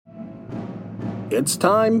It's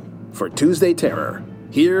time for Tuesday Terror,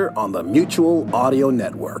 here on the Mutual Audio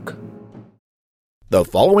Network. The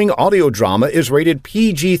following audio drama is rated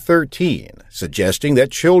PG-13, suggesting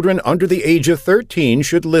that children under the age of 13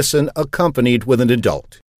 should listen accompanied with an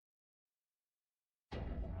adult.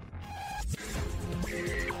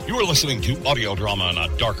 You are listening to audio drama in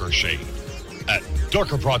a darker shade at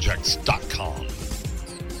darkerprojects.com.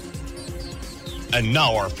 And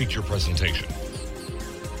now our feature presentation.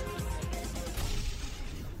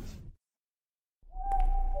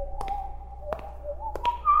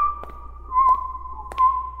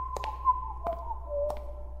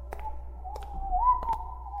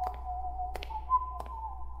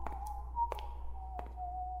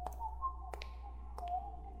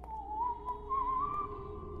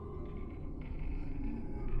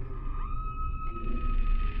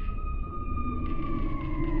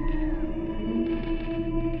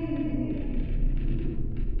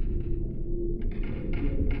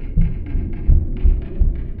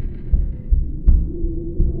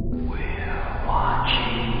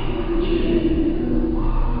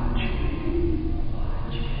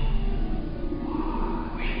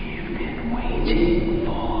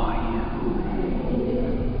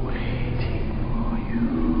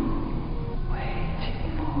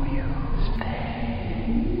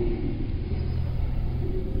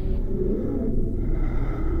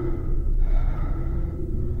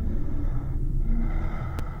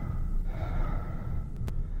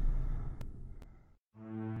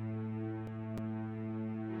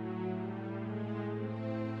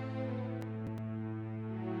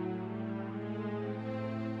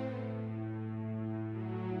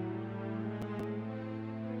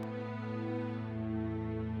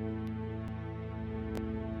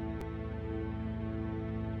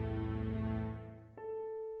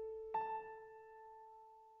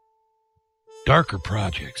 Darker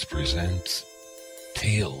Projects presents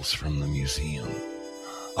Tales from the Museum,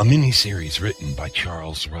 a miniseries written by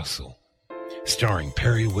Charles Russell, starring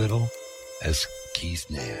Perry Whittle as Keith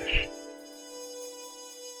Nash.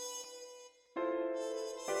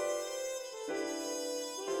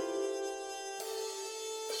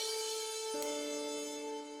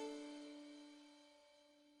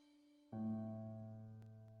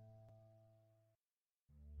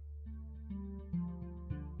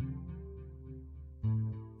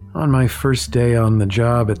 On my first day on the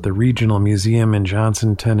job at the Regional Museum in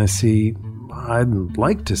Johnson, Tennessee, I'd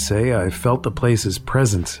like to say I felt the place's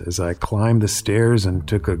presence as I climbed the stairs and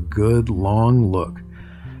took a good long look.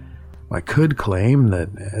 I could claim that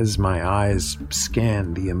as my eyes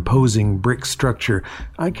scanned the imposing brick structure,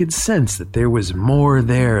 I could sense that there was more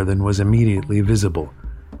there than was immediately visible.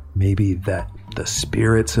 Maybe that the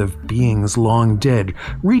spirits of beings long dead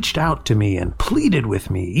reached out to me and pleaded with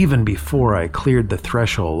me even before I cleared the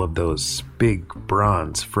threshold of those big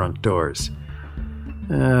bronze front doors.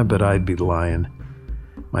 But I'd be lying.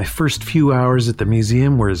 My first few hours at the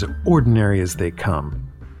museum were as ordinary as they come.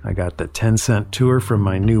 I got the 10-cent tour from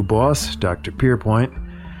my new boss, Dr. Pierpoint,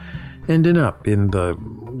 ending up in the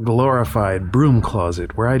glorified broom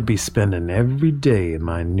closet where I'd be spending every day in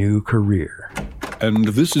my new career. And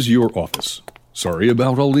this is your office. Sorry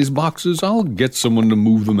about all these boxes. I'll get someone to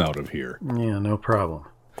move them out of here. Yeah, no problem.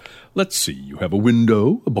 Let's see. You have a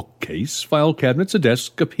window, a bookcase, file cabinets, a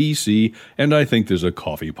desk, a PC, and I think there's a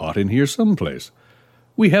coffee pot in here someplace.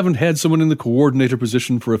 We haven't had someone in the coordinator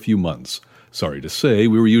position for a few months. Sorry to say,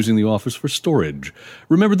 we were using the office for storage.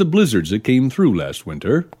 Remember the blizzards that came through last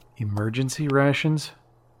winter? Emergency rations?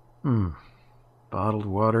 Bottled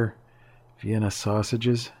water, Vienna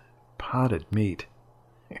sausages, potted meat.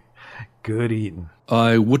 Good eating.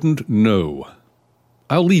 I wouldn't know.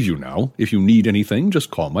 I'll leave you now. If you need anything,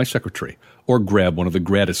 just call my secretary, or grab one of the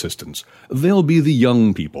grad assistants. They'll be the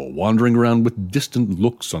young people wandering around with distant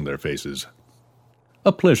looks on their faces.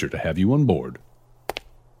 A pleasure to have you on board.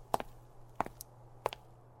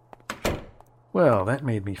 Well, that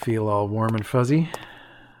made me feel all warm and fuzzy.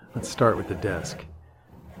 Let's start with the desk.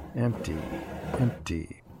 Empty.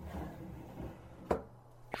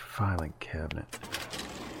 Filing cabinet.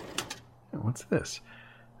 What's this?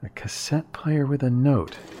 A cassette player with a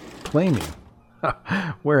note. Play me.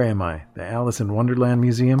 Where am I? The Alice in Wonderland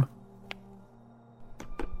Museum?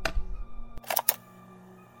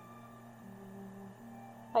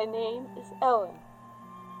 My name is Ellen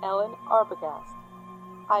Arbogast.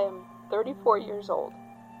 I am 34 years old.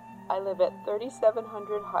 I live at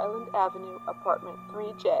 3700 Highland Avenue, apartment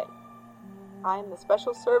 3J. I am the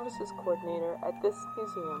Special Services Coordinator at this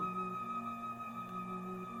museum.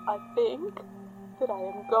 I think that I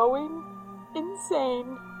am going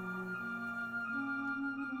insane.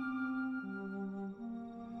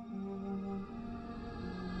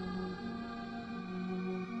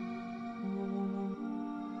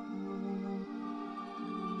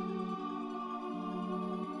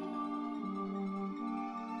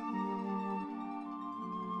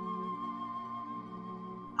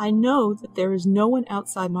 I know that there is no one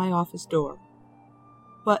outside my office door.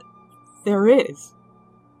 But there is.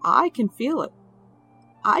 I can feel it.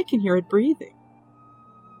 I can hear it breathing.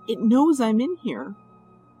 It knows I'm in here,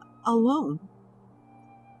 alone.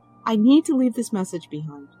 I need to leave this message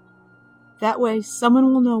behind. That way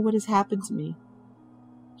someone will know what has happened to me.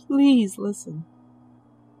 Please listen.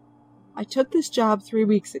 I took this job 3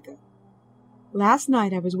 weeks ago. Last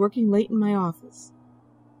night I was working late in my office.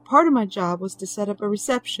 Part of my job was to set up a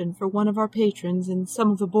reception for one of our patrons and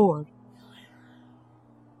some of the board.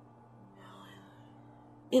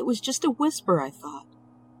 It was just a whisper, I thought.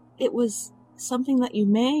 It was something that you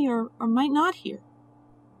may or might not hear.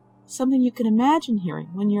 Something you can imagine hearing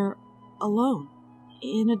when you're alone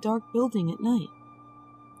in a dark building at night.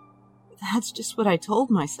 That's just what I told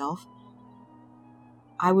myself.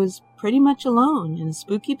 I was pretty much alone in a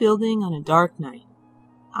spooky building on a dark night.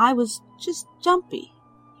 I was just jumpy.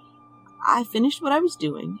 I finished what I was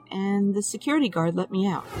doing, and the security guard let me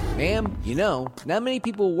out. Ma'am, not many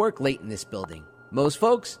people work late in this building. Most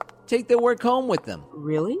folks take their work home with them.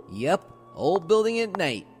 Really? Yep, old building at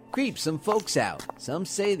night. Creeps some folks out. Some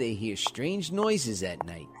say they hear strange noises at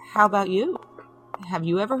night. How about you? Have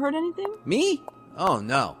you ever heard anything? Me? Oh,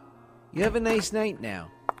 no. You have a nice night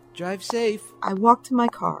now. Drive safe. I walked to my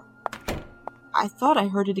car. I thought I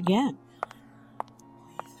heard it again.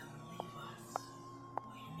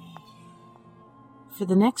 For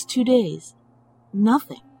the next 2 days,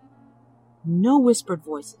 nothing. No whispered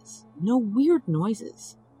voices. No weird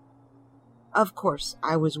noises. Of course,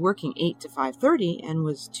 I was working 8 to 5:30 and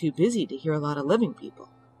was too busy to hear a lot of living people.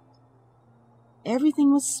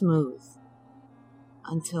 Everything was smooth.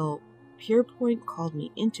 Until Pierpoint called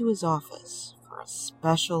me into his office for a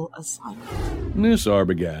special assignment. Miss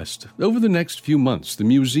Arbogast, over the next few months, the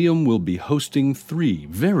museum will be hosting 3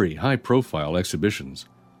 very high-profile exhibitions.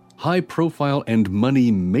 High-profile and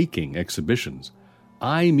money-making exhibitions.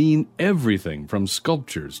 I mean everything from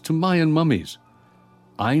sculptures to Mayan mummies.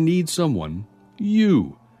 I need someone,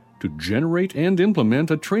 you, to generate and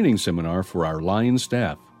implement a training seminar for our line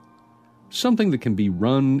staff. Something that can be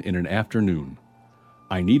run in an afternoon.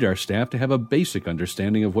 I need our staff to have a basic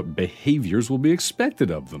understanding of what behaviors will be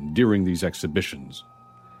expected of them during these exhibitions.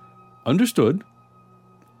 Understood?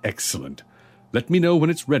 Excellent. Let me know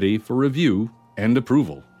when it's ready for review and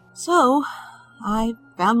approval. So, I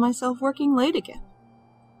found myself working late again.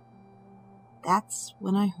 That's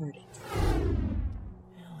when I heard it. Ellen,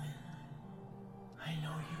 I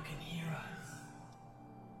know you can hear us.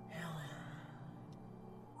 Ellen.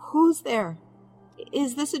 Who's there?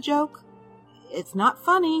 Is this a joke? It's not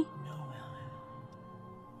funny. No, Ellen.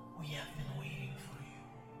 We have been waiting for you.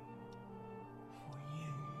 For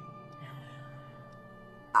you, Ellen.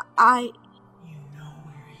 You know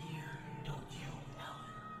we're here, don't you,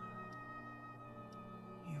 Ellen?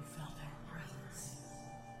 You felt our presence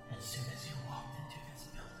as soon as you walked into this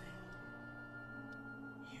building.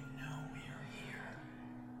 You know we're here.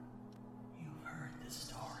 You've heard the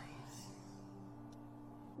stories.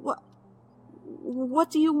 What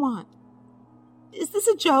do you want? Is this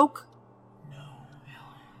a joke? No,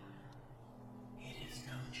 Ellen. It is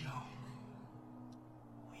no joke.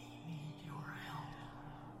 We need your help.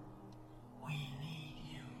 We need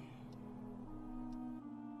you.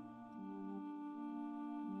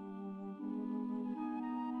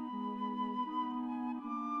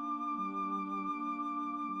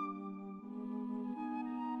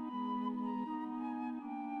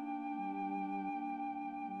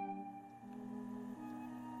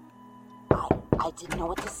 I didn't know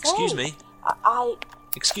what to say. Excuse me? I...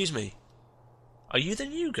 Excuse me. Are you the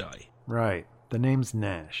new guy? Right. The name's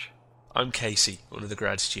Nash. I'm Casey, one of the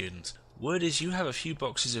grad students. Word is you have a few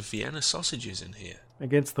boxes of Vienna sausages in here.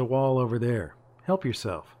 Against the wall over there. Help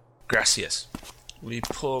yourself. Gracias. We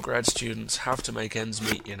poor grad students have to make ends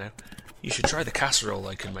meet, You should try the casserole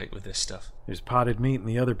I can make with this stuff. There's potted meat in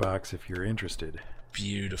the other box if you're interested.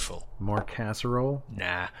 Beautiful. More casserole?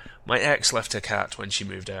 Nah. My ex left her cat when she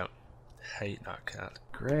moved out. Hate that cat.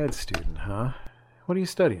 Grad student, huh? What are you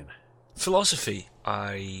studying? Philosophy,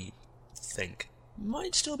 I think.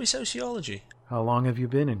 Might still be sociology. How long have you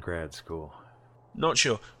been in grad school? Not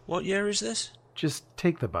sure. What year is this? Just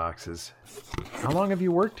take the boxes. How long have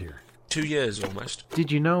you worked here? 2 years, almost.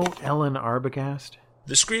 Did you know Ellen Arbogast?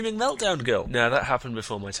 The Screaming Meltdown Girl. No, that happened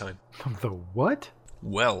before my time. The what?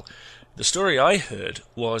 Well, the story I heard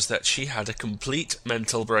was that she had a complete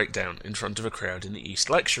mental breakdown in front of a crowd in the East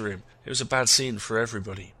Lecture Room. It was a bad scene for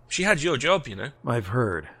everybody. She had your job, I've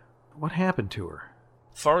heard. What happened to her?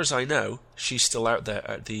 Far as I know, she's still out there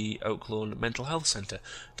at the Oak Lawn Mental Health Centre.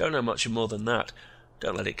 Don't know much more than that.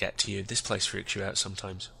 Don't let it get to you. This place freaks you out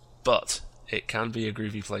sometimes. But it can be a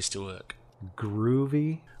groovy place to work.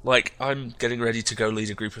 Groovy? Like, I'm getting ready to go lead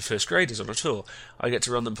a group of first graders on a tour. I get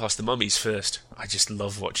to run them past the mummies first. I just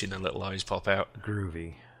love watching their little eyes pop out.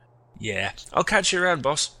 Groovy. Yeah. I'll catch you around,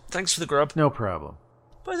 boss. Thanks for the grub. No problem.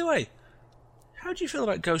 By the way, how do you feel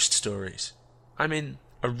about ghost stories? I mean,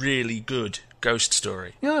 a really good ghost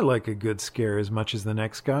story. Yeah, I like a good scare as much as the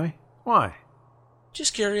next guy. Why?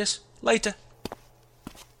 Just curious. Later.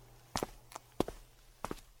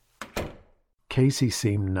 Casey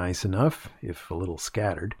seemed nice enough, if a little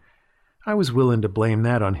scattered. I was willing to blame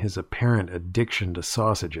that on his apparent addiction to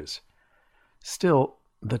sausages. Still,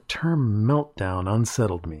 the term meltdown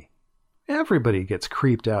unsettled me. Everybody gets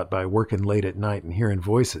creeped out by working late at night and hearing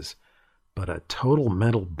voices. But a total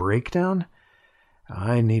mental breakdown?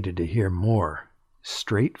 I needed to hear more,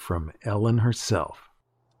 straight from Ellen herself.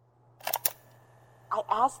 I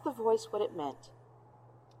asked the voice what it meant.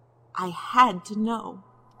 I had to know.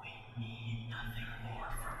 We need nothing more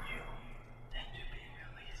from you than to be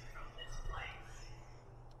released from this place.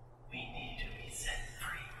 We need to be set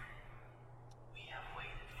free. We have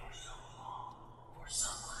waited for so long for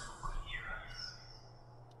someone who could hear us.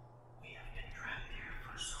 We have been trapped here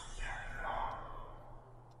for so very long.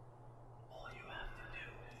 All you have to do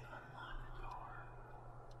is unlock the door.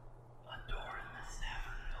 A door in the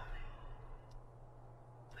Stafford building.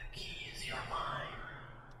 The key is your mind.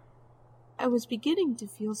 I was beginning to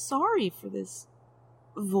feel sorry for this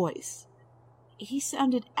voice. He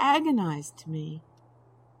sounded agonized to me.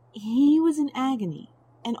 He was in agony,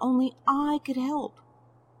 and only I could help.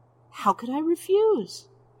 How could I refuse?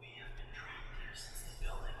 We have been trapped here since the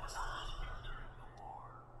building was a hospital during the war.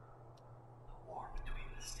 The war between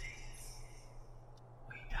the states.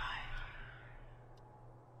 We died here.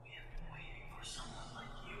 We have been waiting for someone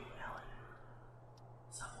like you, Ellen.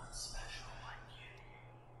 Someone special like you.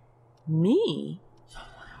 Me?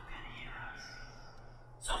 Someone who can hear us.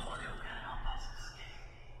 Someone who can help us escape.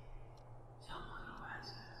 Someone who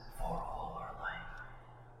has, for all her life,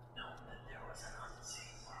 known that there was an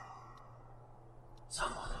unseen world.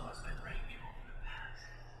 Someone who has been ridiculed in the past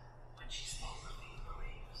when she spoke of these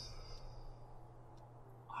beliefs.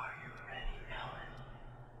 Are you ready, Ellen?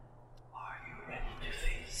 Are you ready to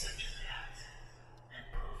face such a test and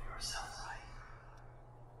prove yourself right?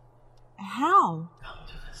 How? Come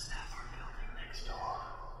to the Stafford building next door.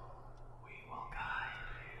 We will guide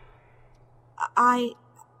you. I...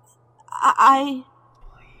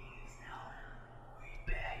 Please, Ellen, we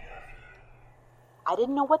beg of you. I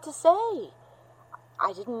didn't know what to say.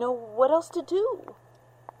 I didn't know what else to do.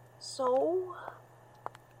 So,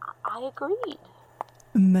 I agreed.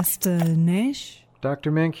 Mr. Nash?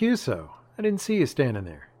 Dr. Mancuso, I didn't see you standing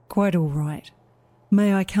there. Quite all right.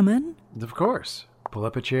 May I come in? Of course. Pull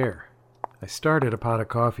up a chair. I started a pot of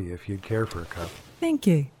coffee if you'd care for a cup. Thank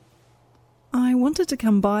you. I wanted to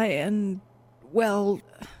come by and, well,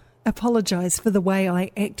 apologize for the way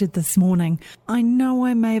I acted this morning. I know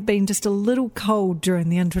I may have been just a little cold during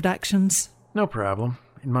the introductions. No problem.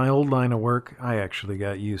 In my old line of work, I actually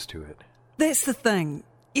got used to it. That's the thing.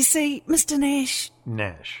 You see, Mr. Nash...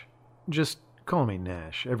 Nash. Just call me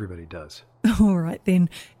Nash. Everybody does. All right, then.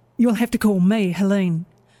 You'll have to call me Helene.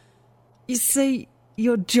 You see,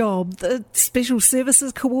 your job, the Special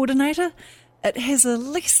Services Coordinator, it has a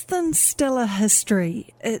less than stellar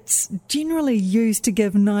history. It's generally used to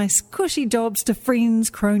give nice, cushy jobs to friends,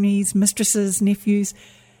 cronies, mistresses, nephews.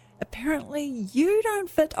 Apparently, you don't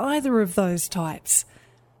fit either of those types.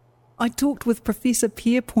 I talked with Professor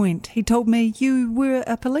Pierpoint. He told me you were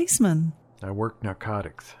a policeman. I work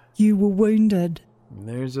narcotics. You were wounded.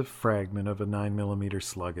 There's a fragment of a 9mm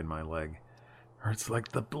slug in my leg. Hurts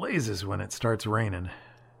like the blazes when it starts raining.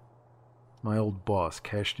 My old boss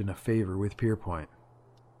cashed in a favor with Pierpoint.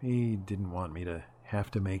 He didn't want me to have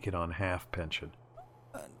to make it on half pension.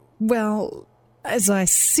 Well, as I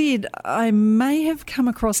said, I may have come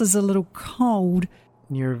across as a little cold.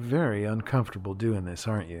 You're very uncomfortable doing this,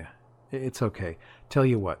 aren't you? It's okay. Tell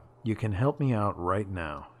you what, you can help me out right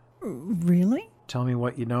now. Really? Tell me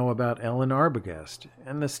what you know about Ellen Arbogast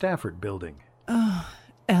and the Stafford building. Oh,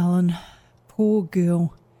 Ellen. Poor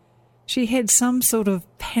girl. She had some sort of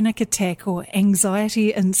panic attack or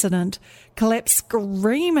anxiety incident, collapsed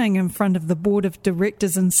screaming in front of the board of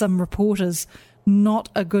directors and some reporters. Not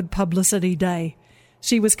a good publicity day.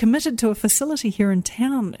 She was committed to a facility here in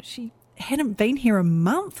town. She hadn't been here a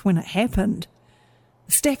month when it happened.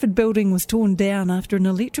 The Stafford building was torn down after an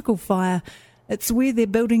electrical fire. It's where they're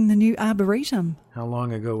building the new arboretum. How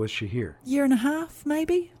long ago was she here? Year and a half,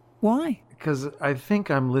 maybe? Why? Because I think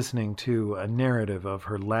I'm listening to a narrative of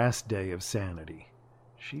her last day of sanity.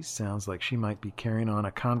 She sounds like she might be carrying on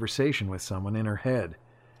a conversation with someone in her head.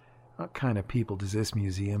 What kind of people does this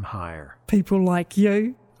museum hire? People like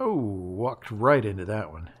you. Oh, walked right into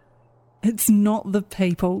that one. It's not the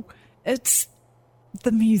people. It's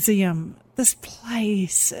the museum. This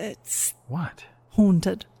place. It's... What?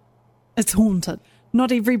 Haunted. It's haunted.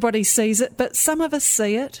 Not everybody sees it, but some of us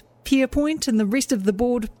see it. Pierpoint and the rest of the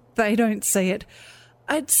board, they don't see it.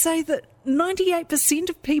 I'd say that 98%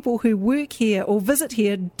 of people who work here or visit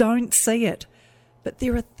here don't see it. But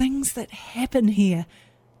there are things that happen here.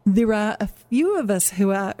 There are a few of us who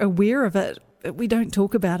are aware of it, but we don't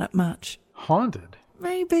talk about it much. Haunted?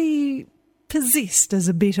 Maybe possessed is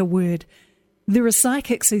a better word. There are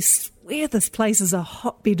psychics who swear this place is a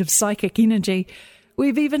hotbed of psychic energy.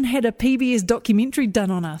 We've even had a PBS documentary done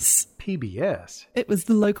on us. PBS? It was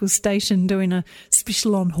the local station doing a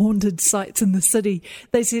special on haunted sites in the city.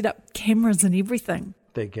 They set up cameras and everything.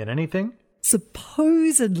 They get anything?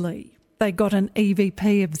 Supposedly, they got an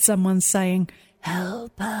EVP of someone saying,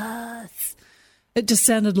 "Help us." It just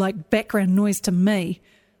sounded like background noise to me.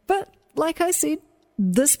 But, like I said,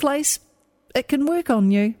 this place, it can work on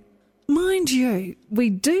you. Mind you, we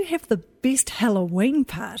do have the best Halloween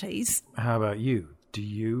parties. How about you? Do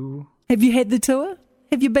you? Have you had the tour?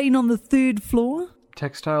 Have you been on the 3rd floor?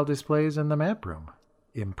 Textile displays in the map room.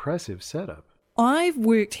 Impressive setup. I've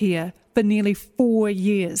worked here for nearly 4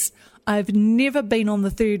 years. I've never been on the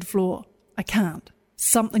 3rd floor. I can't.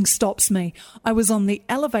 Something stops me. I was on the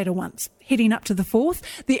elevator once, heading up to the 4th.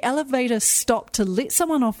 The elevator stopped to let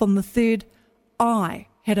someone off on the 3rd. I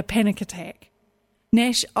had a panic attack.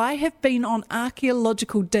 Nash, I have been on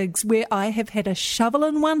archaeological digs where I have had a shovel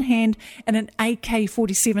in one hand and an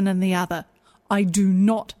AK-47 in the other. I do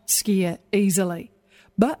not scare easily.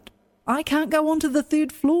 But I can't go onto the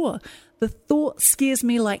 3rd floor. The thought scares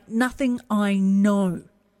me like nothing I know.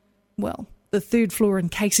 Well, the 3rd floor in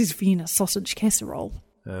Casey's Vienna sausage casserole.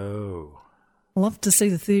 Oh. Love to see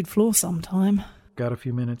the 3rd floor sometime. Got a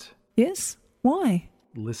few minutes? Yes? Why?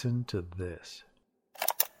 Listen to this.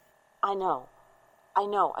 I know.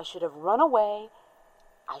 I should have run away.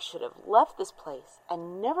 I should have left this place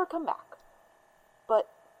and never come back.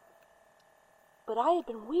 But I had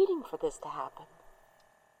been waiting for this to happen.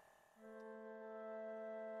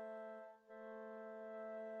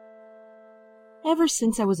 Ever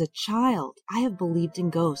since I was a child, I have believed in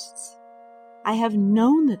ghosts. I have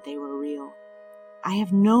known that they were real. I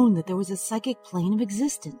have known that there was a psychic plane of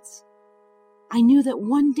existence. I knew that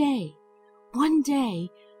one day,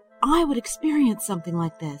 I would experience something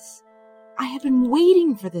like this. I had been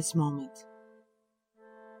waiting for this moment.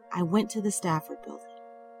 I went to the Stafford Building.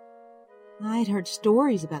 I had heard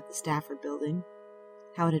stories about the Stafford Building,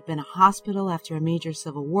 how it had been a hospital after a major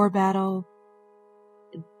Civil War battle,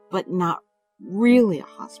 but not really a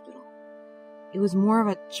hospital. It was more of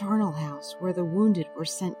a charnel house where the wounded were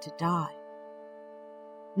sent to die.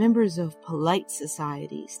 Members of polite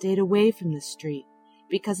society stayed away from the street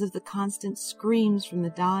because of the constant screams from the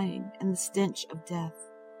dying and the stench of death.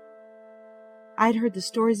 I'd heard the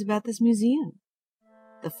stories about this museum.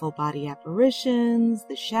 The full-body apparitions,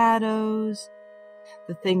 the shadows,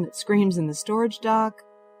 the thing that screams in the storage dock.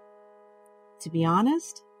 To be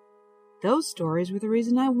honest, those stories were the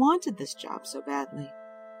reason I wanted this job so badly.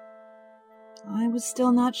 I was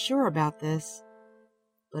still not sure about this,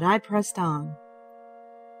 but I pressed on.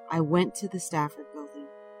 I went to the Stafford Building.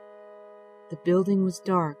 The building was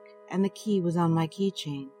dark, and the key was on my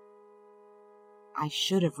keychain. I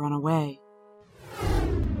should have run away.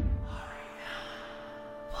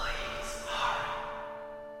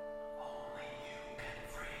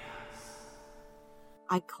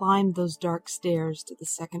 I climbed those dark stairs to the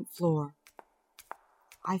 2nd floor.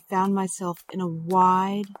 I found myself in a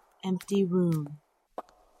wide, empty room.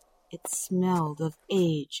 It smelled of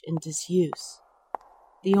age and disuse.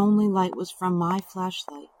 The only light was from my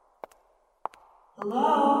flashlight.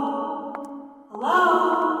 Hello?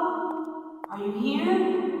 Hello? Are you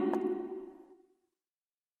here?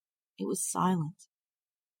 It was silent.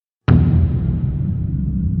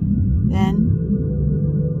 Then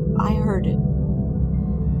I heard it.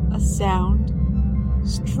 A sound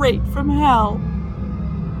straight from hell.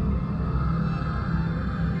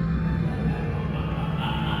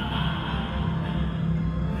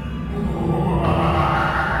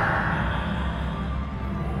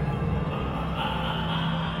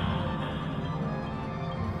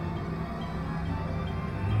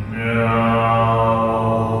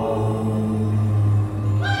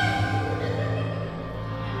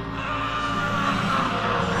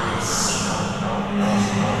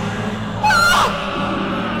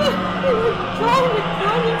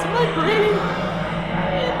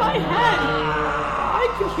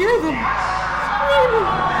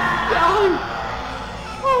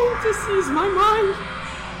 to seize my mind.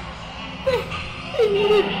 They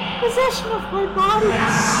needed possession of my body.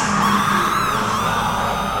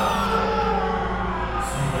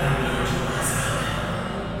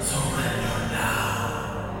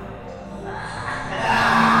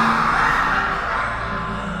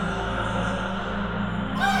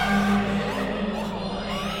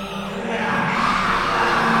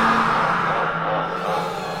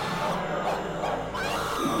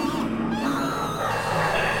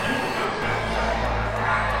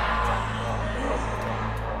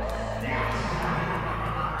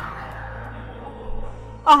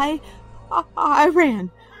 I ran.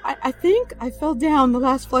 I think I fell down the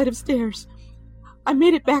last flight of stairs. I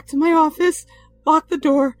made it back to my office, locked the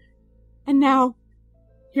door, and now,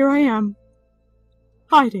 here I am,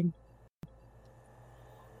 hiding.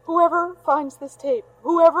 Whoever finds this tape,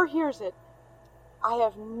 whoever hears it, I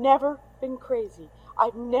have never been crazy.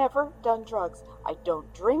 I've never done drugs. I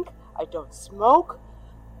don't drink. I don't smoke.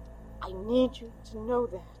 I need you to know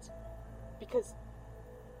that, because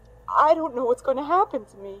I don't know what's going to happen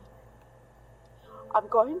to me. I'm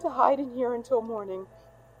going to hide in here until morning.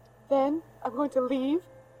 Then I'm going to leave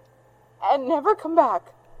and never come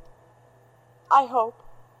back. I hope.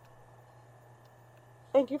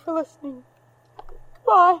 Thank you for listening.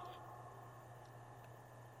 Goodbye.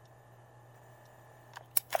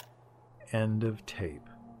 End of tape.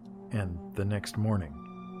 And the next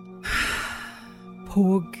morning.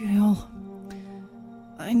 Poor girl.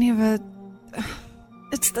 I never...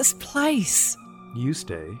 It's this place. You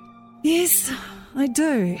stay. Yes, I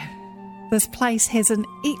do. This place has an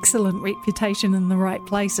excellent reputation in the right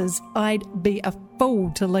places. I'd be a fool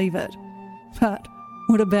to leave it. But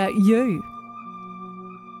what about you?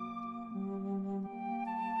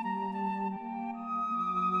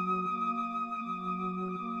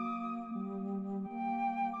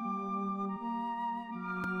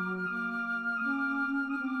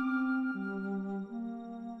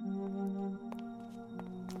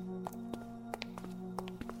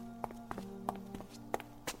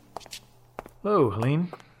 Hello,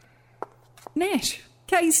 Helene. Nash,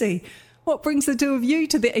 Casey, what brings the two of you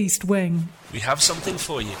to the East Wing? We have something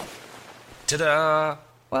for you. Ta-da!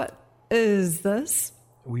 What is this?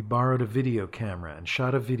 We borrowed a video camera and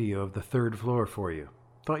shot a video of the third floor for you.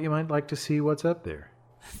 Thought you might like to see what's up there.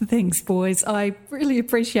 Thanks, boys. I really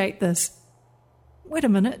appreciate this. Wait a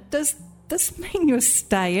minute. Does this mean you're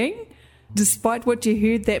staying? Despite what you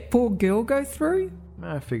heard that poor girl go through?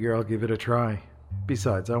 I figure I'll give it a try.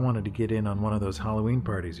 Besides, I wanted to get in on one of those Halloween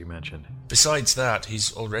parties you mentioned. Besides that,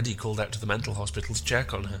 he's already called out to the mental hospital to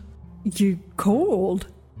check on her. You called?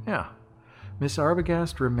 Yeah. Miss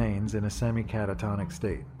Arbogast remains in a semi-catatonic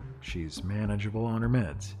state. She's manageable on her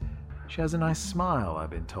meds. She has a nice smile,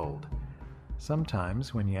 I've been told.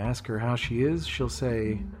 Sometimes, when you ask her how she is, she'll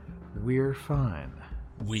say, "We're fine."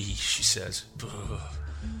 We, she says.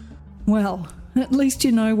 Well, at least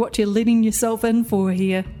you know what you're letting yourself in for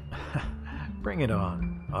here. Bring it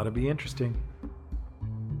on. Ought to be interesting.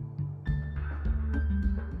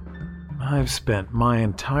 I've spent my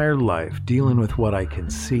entire life dealing with what I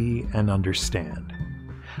can see and understand.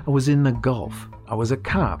 I was in the Gulf. I was a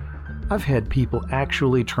cop. I've had people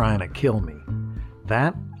actually trying to kill me.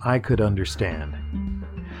 That I could understand.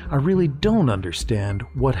 I really don't understand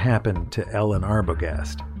what happened to Ellen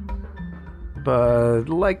Arbogast. But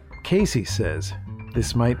like Casey says,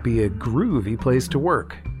 this might be a groovy place to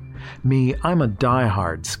work. Me, I'm a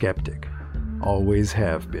die-hard skeptic. Always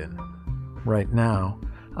have been. Right now,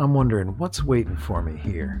 I'm wondering what's waiting for me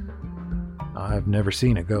here. I've never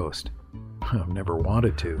seen a ghost. I've never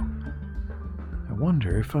wanted to. I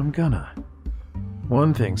wonder if I'm gonna.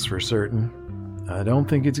 One thing's for certain. I don't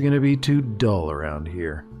think it's gonna be too dull around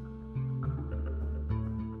here.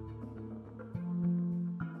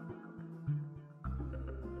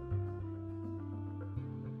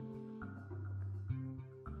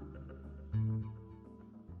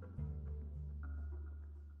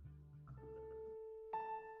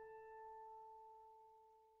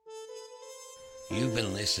 You've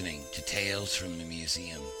been listening to Tales from the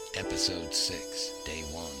Museum, Episode 6, Day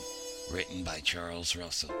 1, written by Charles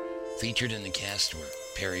Russell. Featured in the cast were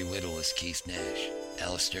Perry Whittle as Keith Nash,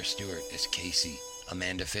 Alistair Stewart as Casey,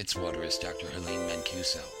 Amanda Fitzwater as Dr. Helene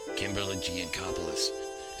Mancuso, Kimberly Giancopoulos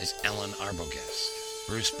as Ellen Arbogast,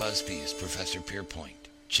 Bruce Busby as Professor Pierpoint,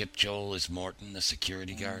 Chip Joel as Morton the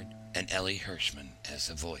security guard, and Ellie Hirschman as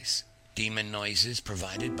the voice. Demon noises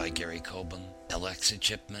provided by Gary Coburn, Alexa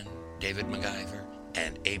Chipman, David MacGyver,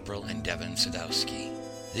 and April and Devin Sadowski.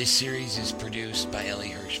 This series is produced by Ellie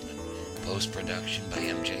Hirschman, post-production by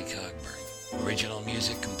MJ Cogburn. Original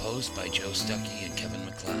music composed by Joe Stuckey and Kevin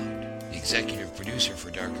MacLeod. The executive producer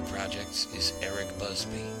for Darker Projects is Eric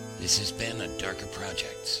Busby. This has been a Darker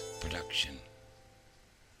Projects production.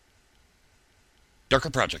 Darker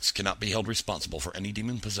Projects cannot be held responsible for any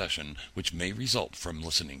demon possession which may result from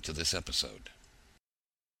listening to this episode.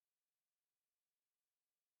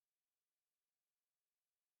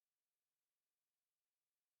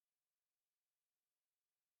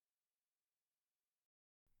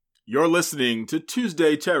 You're listening to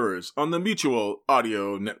Tuesday Terrors on the Mutual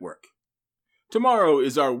Audio Network. Tomorrow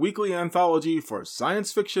is our weekly anthology for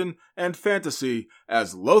science fiction and fantasy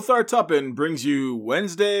as Lothar Tuppen brings you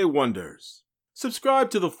Wednesday Wonders. Subscribe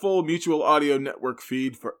to the full Mutual Audio Network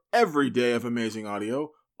feed for every day of amazing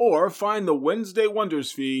audio, or find the Wednesday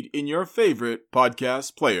Wonders feed in your favorite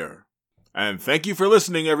podcast player. And thank you for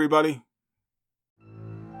listening, everybody.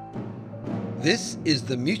 This is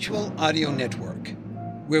the Mutual Audio Network,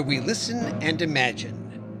 where we listen and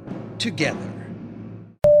imagine together.